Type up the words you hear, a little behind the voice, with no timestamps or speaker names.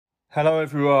Hello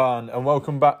everyone and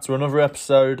welcome back to another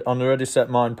episode on the Ready Set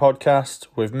Mind podcast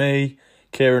with me,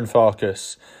 Kieran.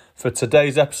 For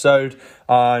today's episode,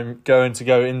 I'm going to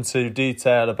go into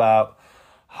detail about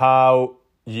how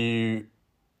you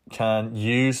can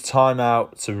use time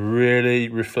out to really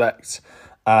reflect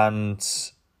and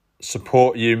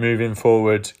support you moving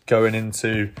forward, going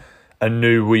into a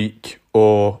new week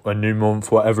or a new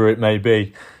month, whatever it may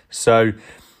be. So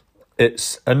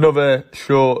it's another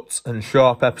short and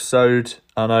sharp episode.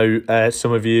 I know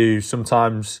some of you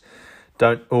sometimes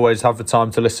don't always have the time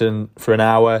to listen for an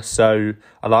hour, so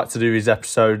I like to do these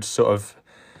episodes sort of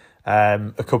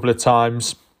a couple of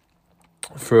times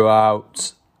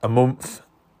throughout a month,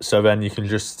 so then you can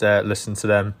just listen to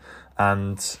them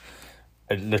and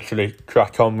literally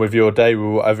crack on with your day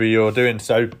with whatever you're doing.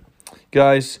 So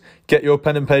guys, get your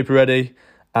pen and paper ready,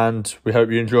 and we hope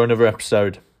you enjoy another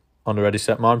episode on the Ready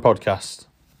Set Mind podcast.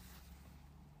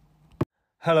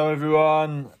 Hello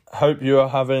everyone, hope you are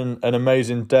having an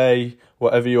amazing day,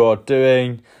 whatever you are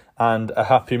doing, and a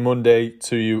happy Monday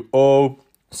to you all.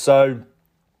 So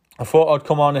I thought I'd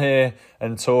come on here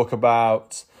and talk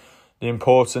about the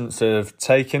importance of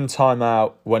taking time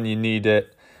out when you need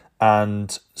it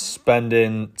and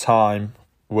spending time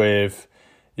with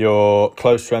your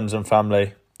close friends and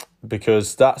family,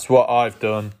 because that's what I've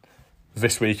done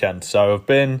this weekend. So I've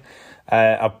been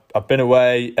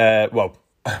away,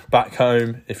 back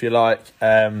home, if you like,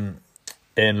 in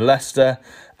Leicester,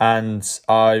 and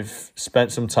I've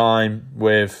spent some time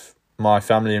with my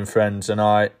family and friends, and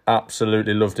I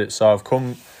absolutely loved it. So I've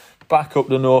come back up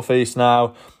the northeast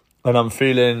now, and I'm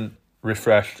feeling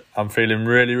refreshed. I'm feeling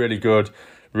really, really good,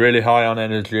 really high on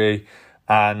energy,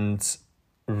 and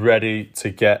ready to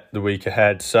get the week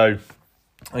ahead. So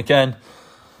again,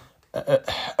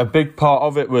 a big part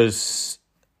of it was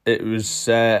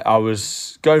I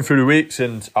was going through the weeks,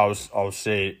 and I was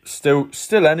obviously still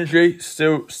energy,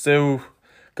 still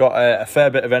got a fair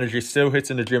bit of energy, still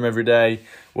hitting the gym every day,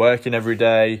 working every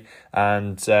day,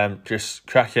 and just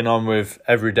cracking on with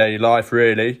everyday life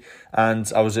really.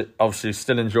 And I was obviously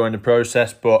still enjoying the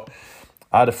process, but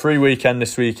I had a free weekend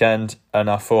this weekend, and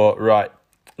I thought, right,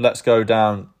 let's go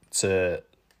down to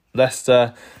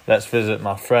Leicester, let's visit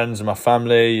my friends and my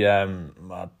family,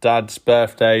 my dad's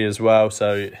birthday as well,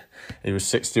 so he was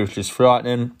 60, which is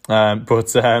frightening,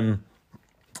 it's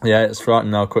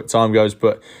frightening how quick time goes,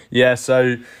 but yeah,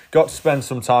 so got to spend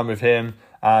some time with him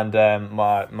and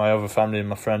my other family and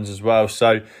my friends as well.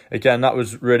 So again, that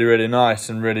was really, really nice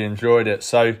and really enjoyed it.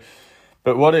 So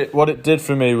but what it did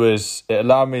for me was it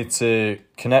allowed me to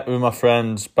connect with my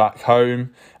friends back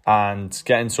home and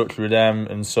get in touch with them,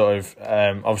 and sort of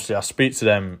obviously I speak to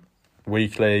them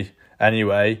weekly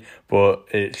anyway, but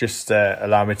it just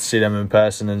allowed me to see them in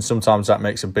person, and sometimes that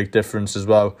makes a big difference as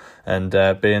well, and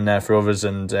being there for others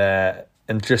and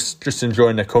just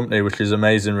enjoying their company, which is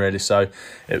amazing really. So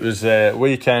it was a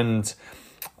weekend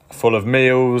full of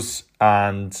meals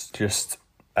and just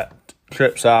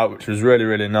trips out, which was really,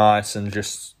 really nice, and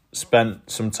just spent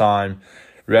some time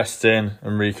resting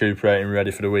and recuperating,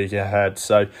 ready for the week ahead.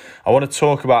 So I want to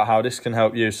talk about how this can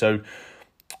help you. So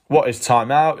what is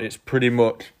time out? It's pretty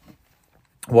much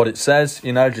what it says,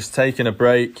 just taking a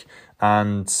break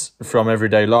and from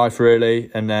everyday life really,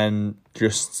 and then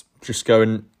just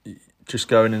going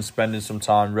and spending some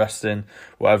time resting,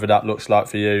 whatever that looks like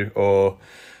for you, or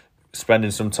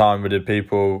spending some time with the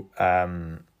people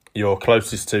you're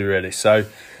closest to really. So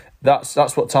that's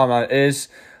what time out is.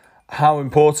 How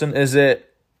important is it?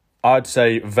 I'd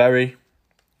say very,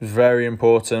 very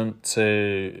important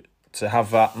to have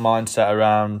that mindset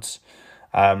around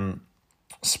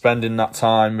spending that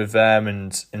time with them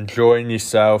and enjoying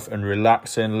yourself and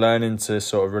relaxing, learning to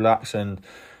sort of relax and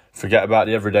forget about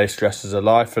the everyday stresses of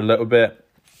life a little bit,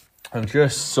 and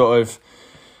just sort of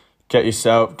give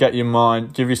your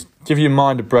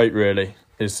mind a break really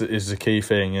is the key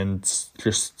thing, and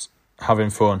just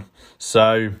having fun.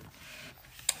 So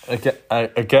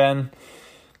again,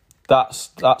 that's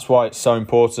why it's so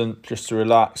important just to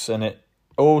relax, and it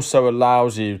also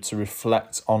allows you to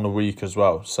reflect on the week as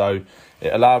well. So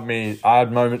it allowed me, I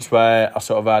had moments where I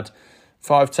sort of had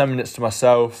 5-10 minutes to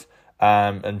myself,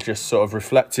 and just sort of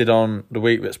reflected on the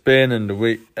week that's been, and the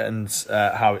week and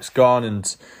how it's gone,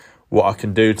 and what I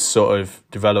can do to sort of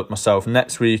develop myself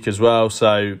next week as well.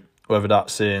 So whether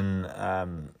that's in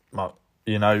my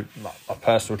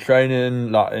personal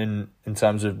training, like in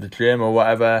terms of the gym or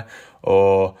whatever,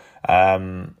 or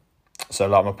so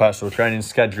like my personal training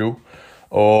schedule,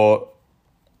 or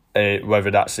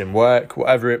whether that's in work,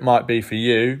 whatever it might be for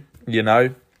you,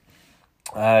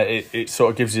 it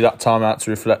sort of gives you that time out to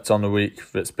reflect on the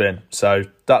week that's been. So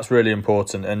that's really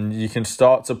important, and you can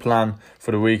start to plan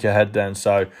for the week ahead then.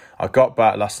 So I got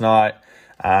back last night,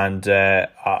 and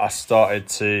I started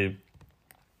to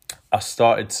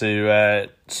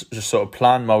just sort of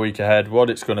plan my week ahead, what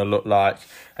it's going to look like,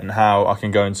 and how I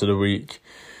can go into the week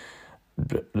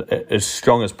as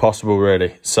strong as possible,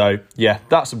 really. So yeah,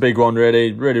 that's a big one,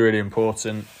 really, really, really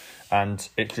important, and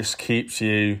it just keeps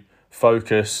you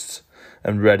focused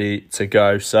and ready to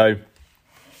go. So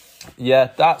yeah,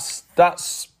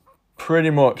 that's pretty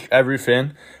much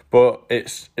everything. But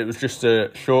it was just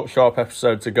a short, sharp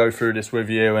episode to go through this with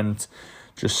you and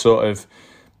just sort of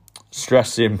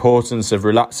stress the importance of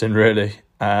relaxing, really,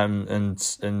 and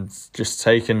just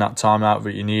taking that time out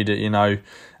that you need it.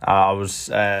 I was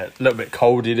a little bit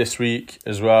coldy this week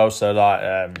as well, so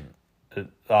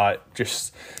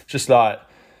just like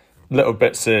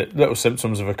little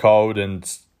symptoms of a cold,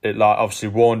 and it obviously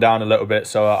worn down a little bit.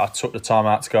 So I took the time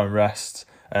out to go and rest,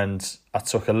 and I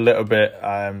took a little bit.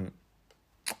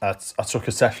 I took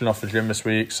a session off the gym this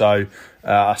week, so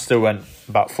I still went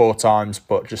about 4 times,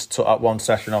 but just took that one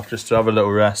session off just to have a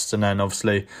little rest, and then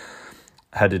obviously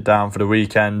headed down for the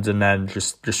weekend, and then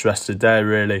just rested there,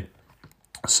 really.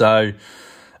 So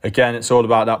again, it's all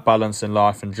about that balance in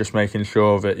life, and just making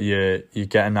sure that you're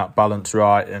getting that balance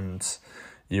right, and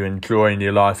you're enjoying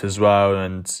your life as well,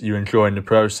 and you're enjoying the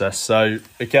process. So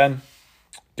again,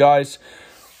 guys,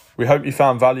 we hope you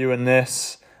found value in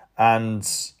this, and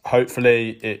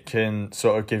hopefully it can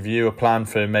sort of give you a plan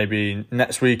for maybe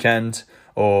next weekend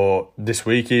or this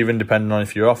week even, depending on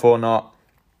if you're off or not,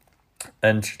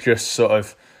 and just sort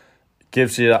of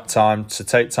gives you that time to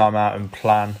take time out and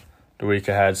plan the week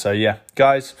ahead. So yeah,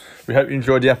 guys, we hope you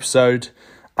enjoyed the episode,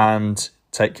 and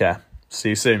take care. See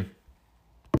you soon.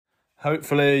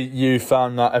 Hopefully you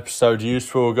found that episode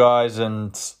useful, guys,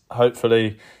 and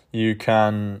hopefully you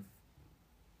can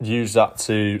use that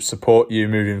to support you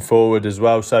moving forward as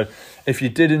well. So if you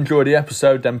did enjoy the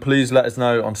episode, then please let us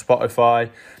know on Spotify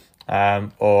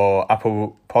or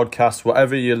Apple Podcasts,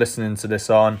 whatever you're listening to this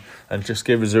on, and just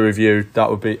give us a review. That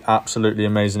would be absolutely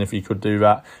amazing if you could do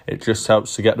that. It just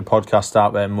helps to get the podcast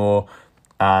out there more,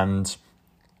 and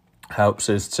helps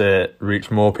us to reach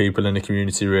more people in the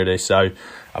community, really. So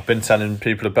I've been telling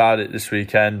people about it this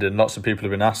weekend, and lots of people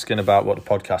have been asking about what the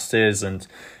podcast is, and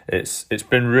it's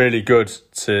been really good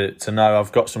to know.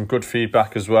 I've got some good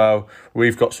feedback as well.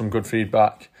 We've got some good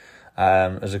feedback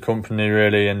as a company,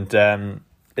 really, and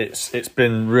it's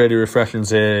been really refreshing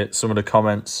to hear some of the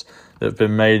comments that have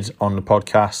been made on the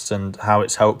podcast, and how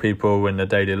it's helped people in their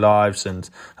daily lives, and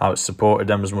how it's supported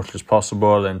them as much as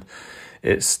possible. And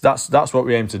that's what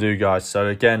we aim to do, guys. So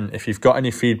again, if you've got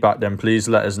any feedback, then please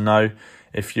let us know.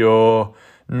 If you're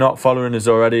not following us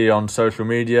already on social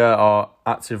media, our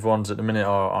active ones at the minute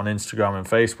are on Instagram and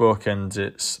Facebook, and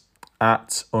it's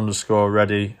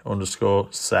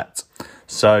 @_ready_set.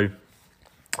 So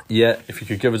yeah, if you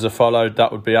could give us a follow,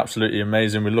 that would be absolutely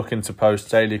amazing. We're looking to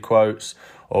post daily quotes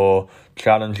or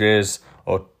challenges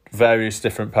or various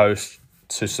different posts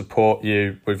to support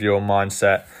you with your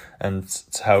mindset and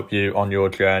to help you on your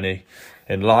journey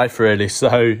in life, really.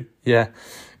 So yeah,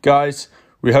 guys,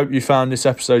 we hope you found this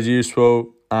episode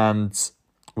useful, and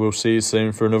we'll see you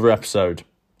soon for another episode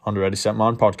on the Ready Set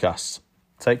Mind podcast.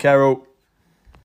 Take care all.